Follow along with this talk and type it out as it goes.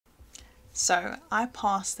So I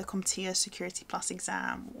passed the CompTIA Security Plus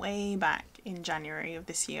exam way back in January of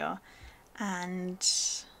this year, and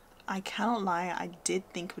I cannot lie, I did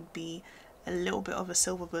think it would be a little bit of a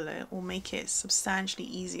silver bullet or make it substantially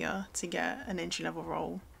easier to get an entry-level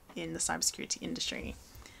role in the cybersecurity industry.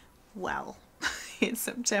 Well, it's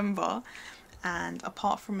September, and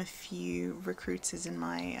apart from a few recruiters in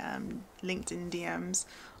my LinkedIn DMs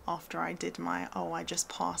after I did my I just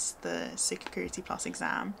passed the Security Plus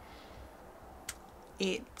exam,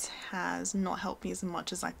 it has not helped me as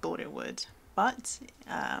much as I thought it would. But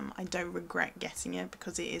I don't regret getting it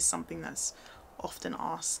because it is something that's often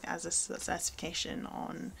asked as a certification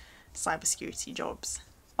on cybersecurity jobs.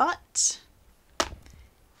 But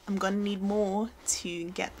I'm going to need more to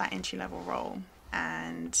get that entry-level role,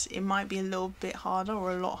 and it might be a little bit harder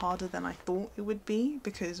or a lot harder than I thought it would be,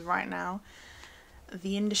 because right now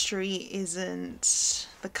the industry isn't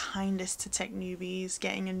the kindest to tech newbies.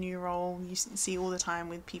 Getting a new role, you see all the time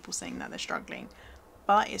with people saying that they're struggling,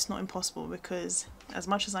 but it's not impossible, because as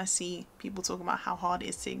much as I see people talk about how hard it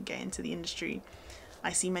is to get into the industry,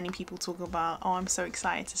 I see many people talk about, oh, I'm so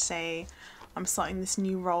excited to say I'm starting this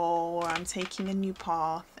new role or I'm taking a new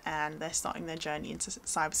path, and they're starting their journey into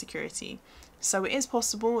cybersecurity. So it is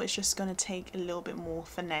possible, it's just going to take a little bit more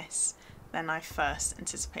finesse than I first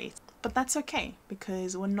anticipated. But that's okay,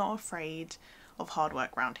 because we're not afraid of hard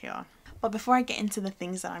work around here. But before I get into the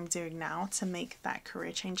things that I'm doing now to make that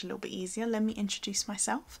career change a little bit easier, let me introduce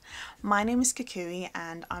myself. My name is Kukui,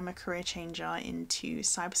 and I'm a career changer into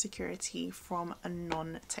cybersecurity from a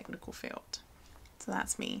non-technical field. So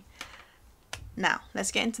that's me. Now,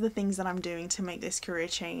 let's get into the things that I'm doing to make this career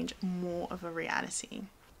change more of a reality.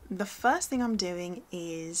 The first thing I'm doing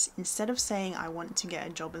is, instead of saying I want to get a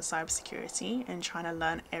job in cybersecurity and trying to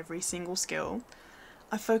learn every single skill,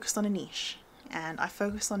 I focused on a niche. And I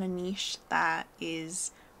focused on a niche that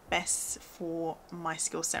is best for my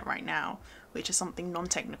skill set right now, which is something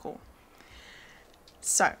non-technical.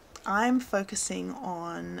 So I'm focusing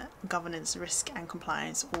on governance, risk and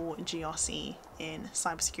compliance, or GRC, in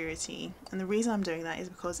cybersecurity. And the reason I'm doing that is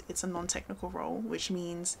because it's a non-technical role, which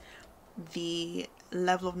means the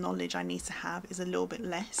level of knowledge I need to have is a little bit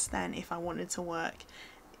less than if I wanted to work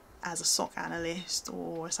as a SOC analyst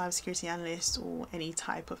or a cybersecurity analyst or any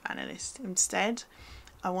type of analyst. Instead,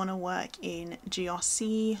 I want to work in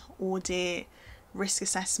GRC, audit, risk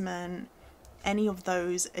assessment. Any of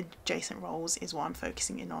those adjacent roles is what I'm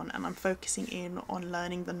focusing in on, and I'm focusing in on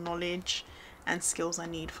learning the knowledge and skills I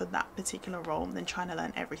need for that particular role, and then trying to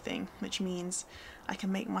learn everything, which means I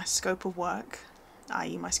can make my scope of work,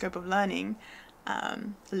 i.e. my scope of learning, a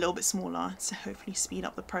little bit smaller, to hopefully speed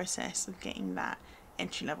up the process of getting that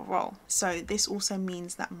entry-level role. So this also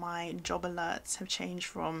means that my job alerts have changed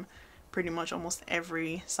from pretty much almost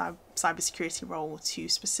every cybersecurity role to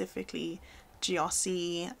specifically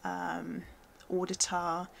GRC,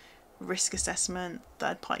 auditor, risk assessment,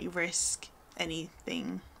 third-party risk,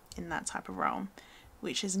 anything in that type of realm,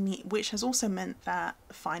 which has also meant that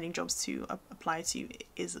finding jobs to apply to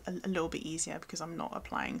is a little bit easier, because I'm not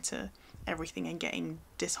applying to everything and getting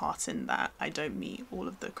disheartened that I don't meet all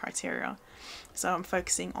of the criteria. So I'm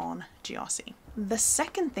focusing on GRC. The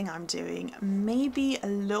second thing I'm doing may be a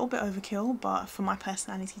little bit overkill, but for my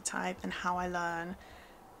personality type and how I learn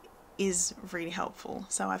is really helpful.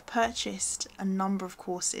 So I've purchased a number of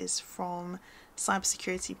courses from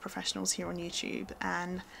cybersecurity professionals here on YouTube,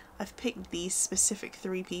 and I've picked these specific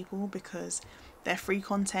 3 people because their free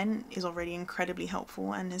content is already incredibly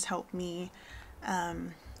helpful and has helped me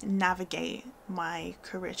navigate my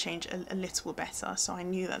career change a little better. So I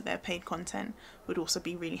knew that their paid content would also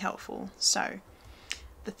be really helpful. So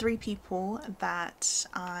the 3 people that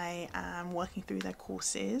I am working through their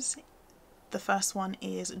courses, the first one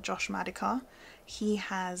is Josh Madakor. He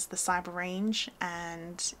has the cyber range,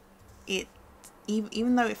 and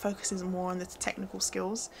even though it focuses more on the technical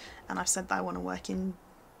skills, and I've said that I want to work in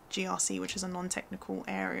GRC, which is a non-technical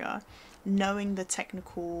area, knowing the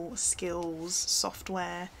technical skills,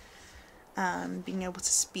 software, being able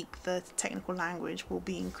to speak the technical language will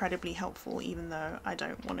be incredibly helpful, even though I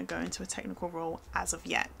don't want to go into a technical role as of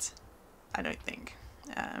yet, I don't think.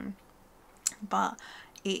 But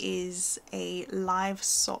it is a live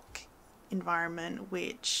SOC environment,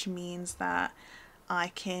 which means that I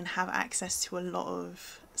can have access to a lot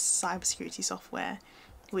of cybersecurity software,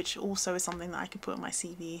 which also is something that I can put on my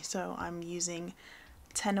CV. So I'm using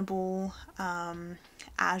Tenable,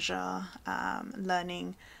 Azure,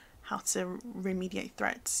 learning how to remediate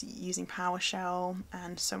threats using PowerShell,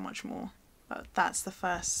 and so much more. But that's the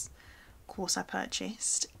first course I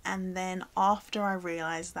purchased. And then after I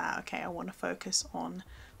realized that, okay, I want to focus on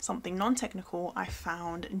something non-technical, I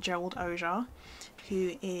found Gerald Auger,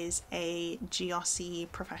 who is a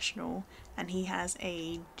GRC professional, and he has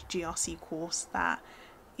a GRC course that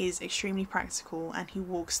is extremely practical, and he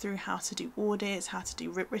walks through how to do audits, how to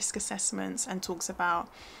do risk assessments, and talks about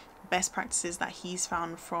best practices that he's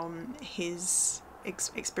found from his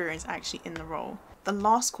experience actually in the role. The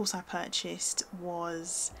last course I purchased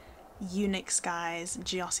was Unix Guy's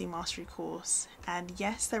GRC Mastery course, and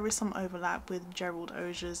yes, there is some overlap with Gerald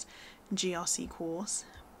Auger's GRC course,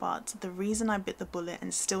 but the reason I bit the bullet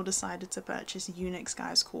and still decided to purchase Unix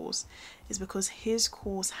Guy's course is because his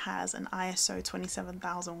course has an ISO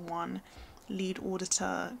 27001 lead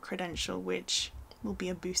auditor credential, which will be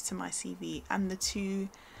a boost to my CV, and the two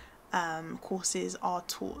courses are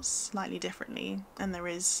taught slightly differently, and there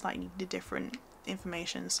is slightly different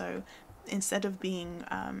information, so instead of being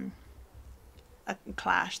a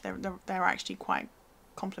clash, they're actually quite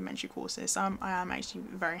complementary courses. So I am actually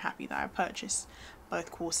very happy that I purchased both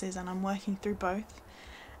courses, and I'm working through both,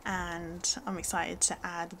 and I'm excited to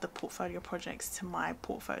add the portfolio projects to my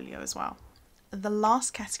portfolio as well. The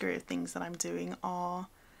last category of things that I'm doing are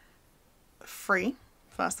free,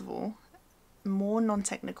 first of all, more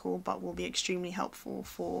non-technical, but will be extremely helpful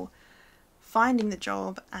for finding the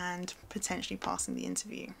job and potentially passing the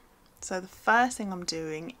interview. So the first thing I'm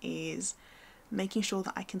doing is making sure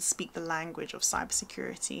that I can speak the language of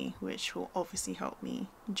cybersecurity, which will obviously help me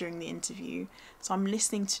during the interview. So I'm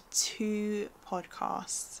listening to two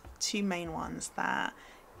podcasts, two main ones that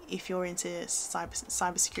if you're into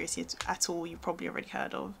cybersecurity at all, you've probably already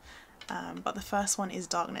heard of. But the first one is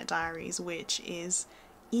Darknet Diaries, which is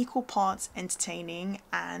equal parts entertaining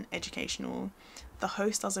and educational. The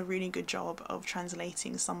host does a really good job of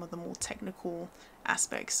translating some of the more technical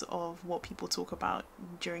aspects of what people talk about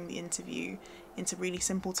during the interview into really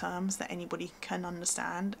simple terms that anybody can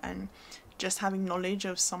understand, and just having knowledge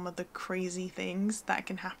of some of the crazy things that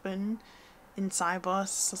can happen in cyber.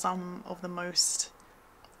 Some of the most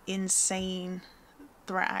insane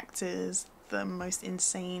threat actors, the most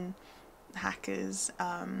insane hackers,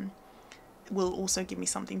 will also give me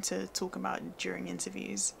something to talk about during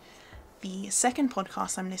interviews. The second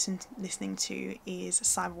podcast I'm listening to is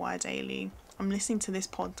Cyberwire Daily. I'm listening to this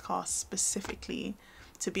podcast specifically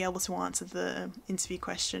to be able to answer the interview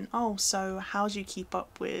question, oh, so how do you keep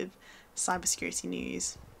up with cybersecurity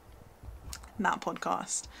news? That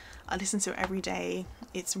podcast, I listen to it every day.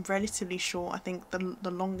 It's relatively short. I think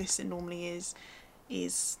the longest it normally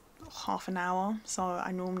is half an hour, so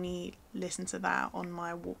I normally listen to that on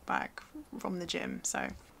my walk back from the gym. So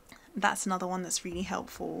that's another one that's really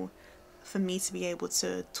helpful for me to be able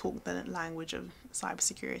to talk the language of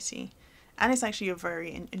cybersecurity, and it's actually a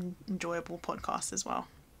very enjoyable podcast as well.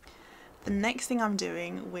 The next thing I'm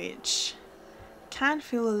doing, which can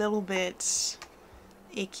feel a little bit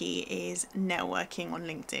icky, is networking on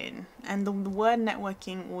LinkedIn. And the word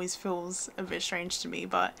networking always feels a bit strange to me,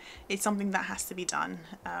 but it's something that has to be done.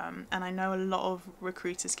 And I know a lot of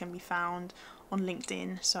recruiters can be found on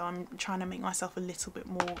LinkedIn, so I'm trying to make myself a little bit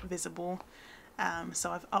more visible.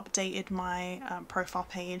 So I've updated my profile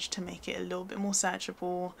page to make it a little bit more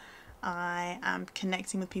searchable. I am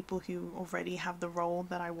connecting with people who already have the role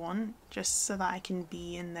that I want, just so that I can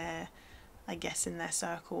be in their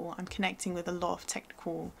circle. I'm connecting with a lot of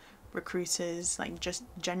technical recruiters, like just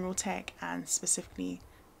general tech and specifically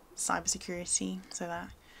cybersecurity, so that,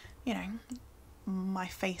 you know, my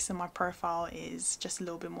face and my profile is just a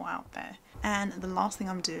little bit more out there. And the last thing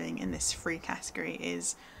I'm doing in this free category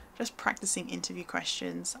is just practicing interview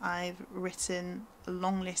questions. I've written a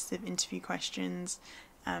long list of interview questions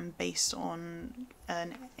based on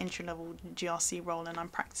an entry-level GRC role, and I'm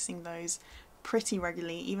practicing those pretty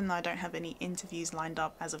regularly, even though I don't have any interviews lined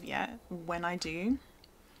up as of yet. When I do,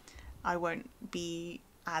 I won't be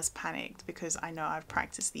as panicked because I know I've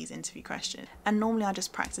practiced these interview questions. And normally I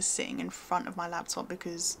just practice sitting in front of my laptop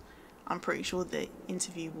because I'm pretty sure the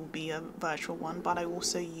interview will be a virtual one, but I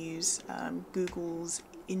also use Google's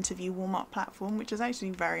interview warm-up platform, which is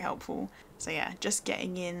actually very helpful. So yeah, just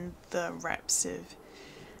getting in the reps of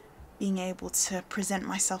being able to present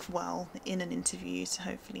myself well in an interview to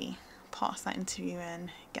hopefully pass that interview and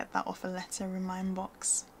get that offer letter in my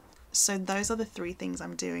inbox. So those are the three things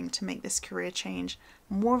I'm doing to make this career change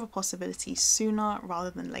more of a possibility sooner rather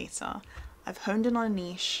than later. I've honed in on a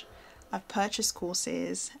niche, I've purchased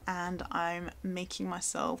courses, and I'm making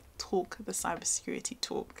myself talk the cybersecurity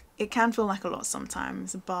talk. It can feel like a lot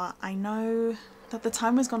sometimes, but I know that the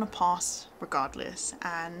time is going to pass regardless,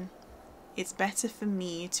 and it's better for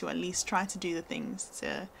me to at least try to do the things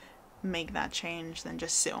to make that change than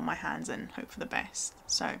just sit on my hands and hope for the best.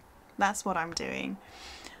 So that's what I'm doing.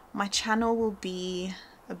 My channel will be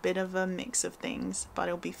a bit of a mix of things, but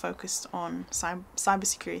it'll be focused on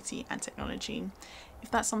cybersecurity and technology. If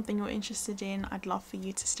that's something you're interested in, I'd love for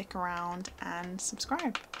you to stick around and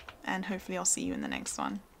subscribe, and hopefully I'll see you in the next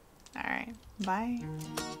one. Alright, bye.